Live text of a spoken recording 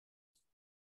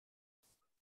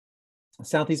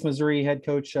Southeast Missouri head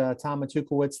coach Tom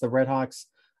Matukewicz, the Redhawks,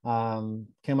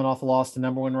 coming off a loss to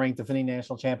number one ranked defending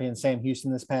national champion Sam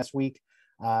Houston this past week.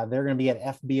 They're going to be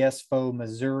at FBS Foe,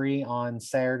 Missouri on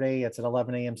Saturday. It's at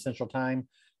 11 a.m. Central Time,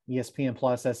 ESPN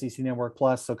Plus, SEC Network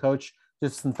Plus. So, Coach,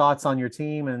 just some thoughts on your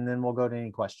team, and then we'll go to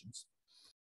any questions.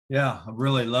 Yeah, I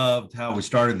really loved how we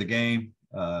started the game.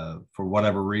 For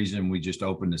whatever reason, we just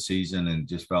opened the season and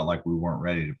just felt like we weren't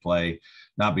ready to play.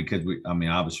 Not because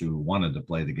obviously we wanted to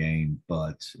play the game,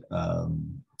 but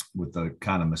with the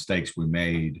kind of mistakes we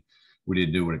made, we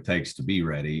didn't do what it takes to be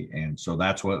ready. And so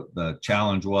that's what the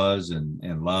challenge was,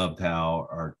 and loved how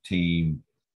our team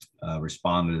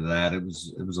responded to that. It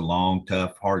was a long,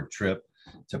 tough, hard trip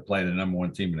to play the number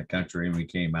one team in the country, and we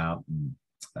came out and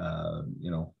a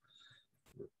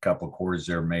couple of quarters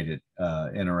there made it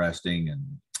interesting, and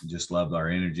just loved our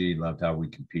energy, loved how we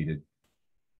competed.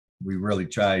 We really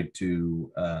tried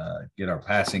to get our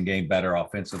passing game better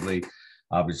offensively,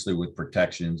 obviously with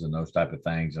protections and those type of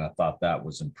things. And I thought that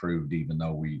was improved, even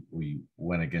though we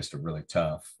went against a really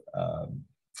tough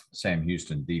Sam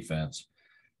Houston defense.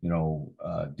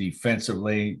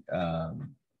 Defensively,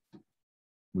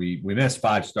 we missed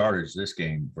 5 starters this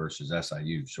game versus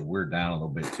SIU, so we're down a little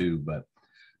bit too, but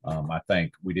I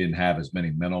think we didn't have as many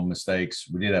mental mistakes.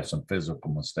 We did have some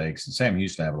physical mistakes, and Sam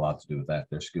Houston have a lot to do with that.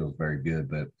 Their skill is very good,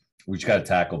 but we just got to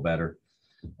tackle better.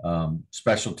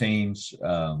 Special teams,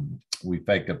 we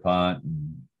faked a punt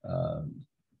and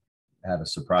had a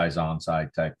surprise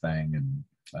onside type thing, and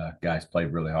guys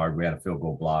played really hard. We had a field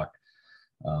goal block,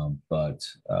 but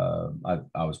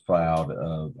I was proud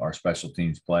of our special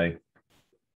teams play.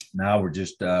 Now we're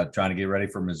just trying to get ready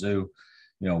for Mizzou.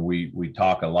 We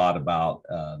talk a lot about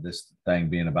this thing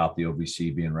being about the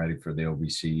OVC, being ready for the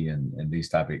OVC, and these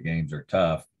type of games are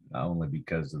tough, not only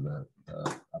because of the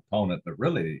opponent, but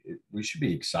really we should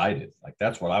be excited. Like,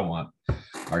 that's what I want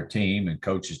our team and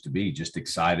coaches to be, just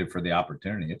excited for the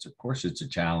opportunity. Of course it's a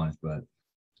challenge, but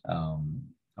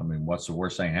what's the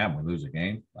worst thing happen? We lose a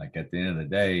game. Like, at the end of the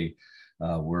day,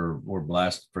 we're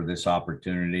blessed for this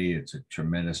opportunity. It's a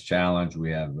tremendous challenge.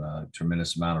 We have a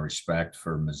tremendous amount of respect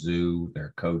for Mizzou,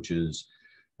 their coaches,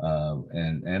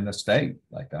 and the state.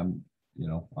 Like, I'm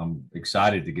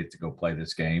excited to get to go play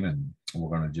this game, and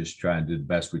we're going to just try and do the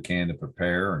best we can to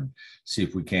prepare and see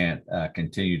if we can't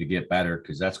continue to get better,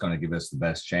 because that's going to give us the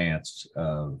best chance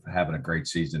of having a great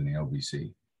season in the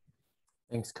OVC.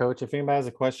 Thanks, Coach. If anybody has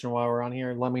a question while we're on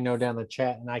here, let me know down in the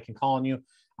chat, and I can call on you.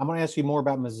 I'm going to ask you more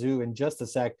about Mizzou in just a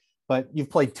sec, but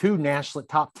you've played 2 national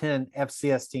top 10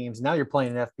 FCS teams. Now you're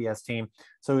playing an FBS team.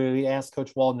 So we asked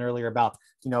Coach Walden earlier about,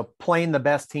 playing the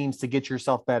best teams to get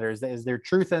yourself better. Is there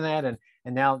truth in that? And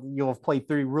now you'll have played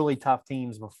 3 really tough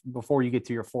teams before you get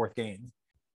to your 4th game.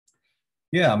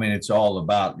 Yeah. It's all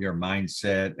about your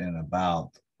mindset and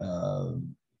about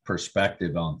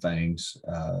perspective on things.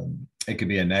 It could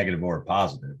be a negative or a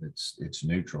positive. It's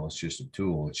neutral. It's just a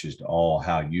tool. It's just all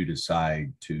how you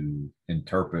decide to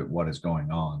interpret what is going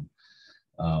on.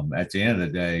 At the end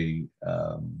of the day,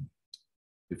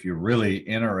 if you're really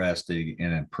interested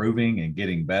in improving and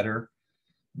getting better,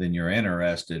 then you're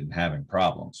interested in having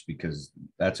problems, because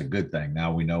that's a good thing.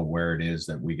 Now we know where it is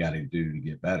that we got to do to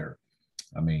get better.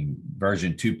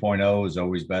 Version 2.0 is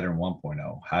always better than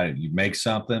 1.0. How do you make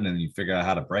something and you figure out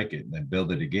how to break it and then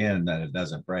build it again that it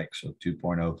doesn't break? So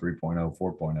 2.0, 3.0,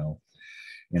 4.0.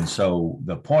 And so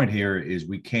the point here is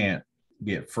we can't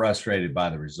get frustrated by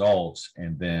the results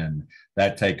and then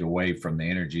that take away from the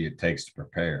energy it takes to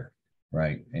prepare,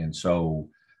 right? And so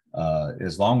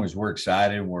as long as we're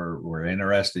excited, we're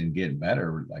interested in getting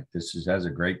better, like, this has a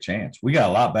great chance. We got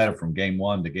a lot better from game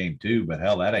 1 to game 2, but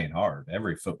hell, that ain't hard.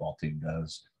 Every football team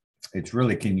does. It's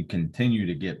really, can you continue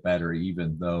to get better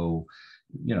even though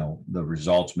the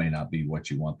results may not be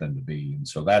what you want them to be? And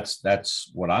so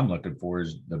that's what I'm looking for,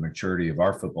 is the maturity of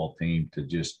our football team to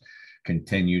just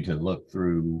continue to look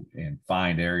through and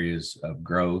find areas of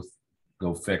growth,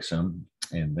 go fix them,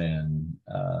 and then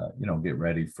get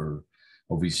ready for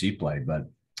OVC play. But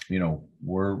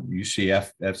you see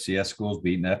FCS schools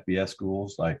beating FBS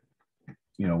schools. Like,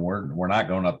 we're not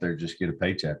going up there just to get a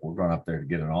paycheck. We're going up there to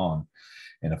get it on.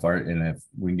 And if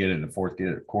we can get it in the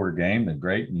 4th quarter game, then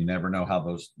great. And you never know how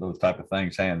those type of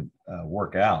things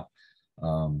work out.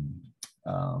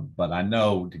 But I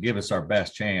know to give us our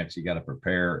best chance, you got to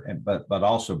prepare, but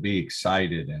also be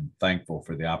excited and thankful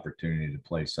for the opportunity to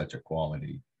play such a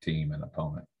quality team and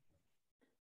opponent.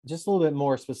 Just a little bit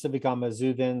more specific on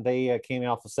Mizzou, then. They came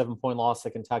off a 7-point loss to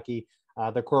Kentucky.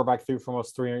 Their quarterback threw for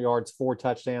almost 300 yards, 4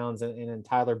 touchdowns, and then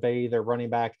Tyler Bay, their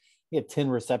running back, he had 10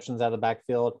 receptions out of the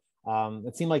backfield.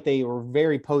 It seemed like they were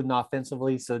very potent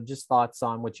offensively. So just thoughts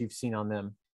on what you've seen on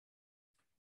them.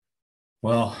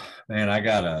 Well, man, I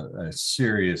got a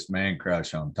serious man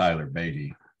crush on Tyler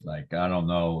Beatty. Like, I don't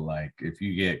know, like if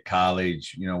you get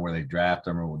college, where they draft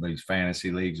them or these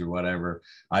fantasy leagues or whatever,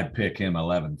 I'd pick him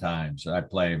 11 times. I'd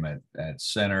play him at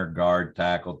center, guard,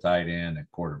 tackle, tight end, and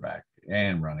quarterback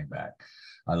and running back.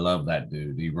 I love that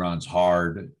dude. He runs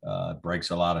hard, breaks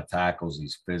a lot of tackles.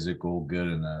 He's physical, good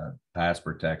in the pass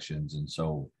protections. And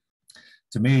so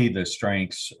to me, the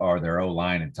strengths are their O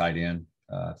line and tight end.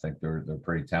 I think they're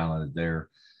pretty talented there,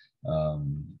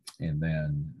 and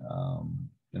then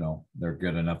they're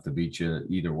good enough to beat you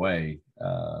either way.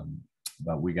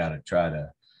 But we got to try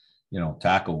to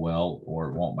tackle well, or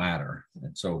it won't matter.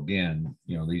 And so again,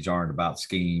 these aren't about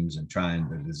schemes and trying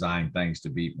to design things to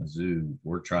beat Mizzou.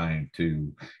 We're trying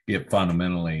to get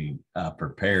fundamentally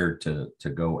prepared to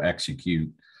go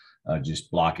execute.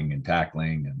 Just blocking and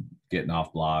tackling and getting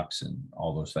off blocks and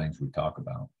all those things we talk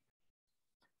about.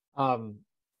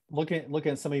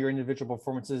 Looking at some of your individual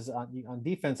performances on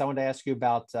defense, I wanted to ask you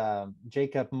about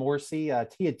Jacob Morsey.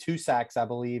 He had 2 sacks, I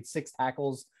believe, 6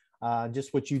 tackles.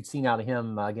 Just what you'd seen out of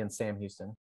him against Sam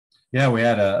Houston. Yeah, we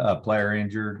had a player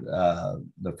injured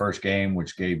the first game,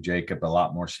 which gave Jacob a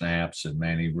lot more snaps, and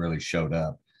man, he really showed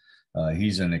up.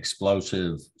 He's an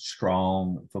explosive,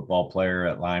 strong football player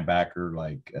at linebacker.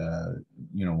 Like,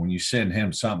 when you send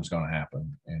him, something's going to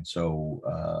happen. And so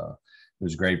it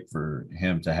was great for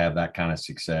him to have that kind of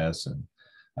success. And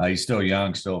he's still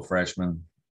young, still a freshman.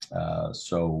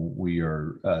 So we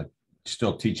are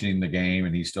still teaching him the game,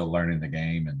 and he's still learning the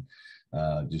game,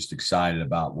 and just excited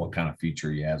about what kind of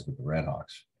future he has with the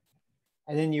Redhawks.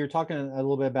 And then you're talking a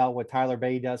little bit about what Tyler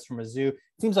Beatty does from Mizzou. It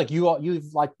seems like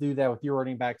you've like to do that with your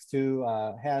running backs too,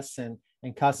 Hess and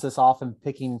Custis, often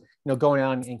picking, going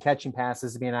out and catching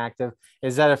passes, being active.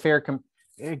 Is that a fair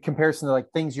comparison to like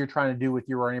things you're trying to do with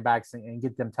your running backs and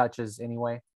get them touches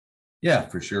anyway? Yeah,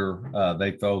 for sure.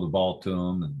 They throw the ball to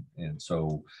them, and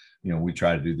so we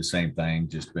try to do the same thing.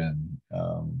 Just been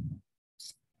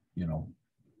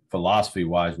philosophy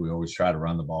wise, we always try to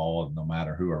run the ball, and no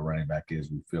matter who our running back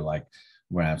is, we feel like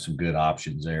we're gonna have some good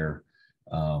options there.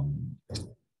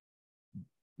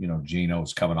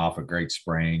 Gino's coming off a great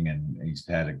spring, and he's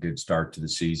had a good start to the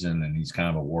season, and he's kind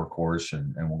of a workhorse,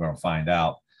 and we're going to find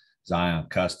out. Zion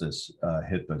Custis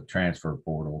hit the transfer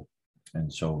portal,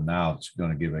 and so now it's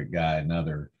going to give a guy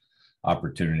another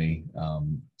opportunity.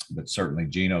 But certainly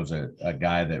Gino's a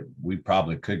guy that we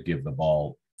probably could give the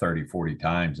ball 30, 40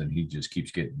 times, and he just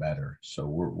keeps getting better. So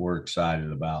we're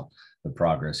excited about the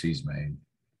progress he's made.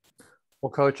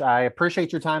 Well, Coach, I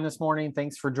appreciate your time this morning.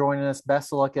 Thanks for joining us.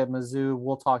 Best of luck at Mizzou.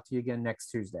 We'll talk to you again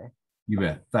next Tuesday. You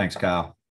bet. Thanks, Kyle.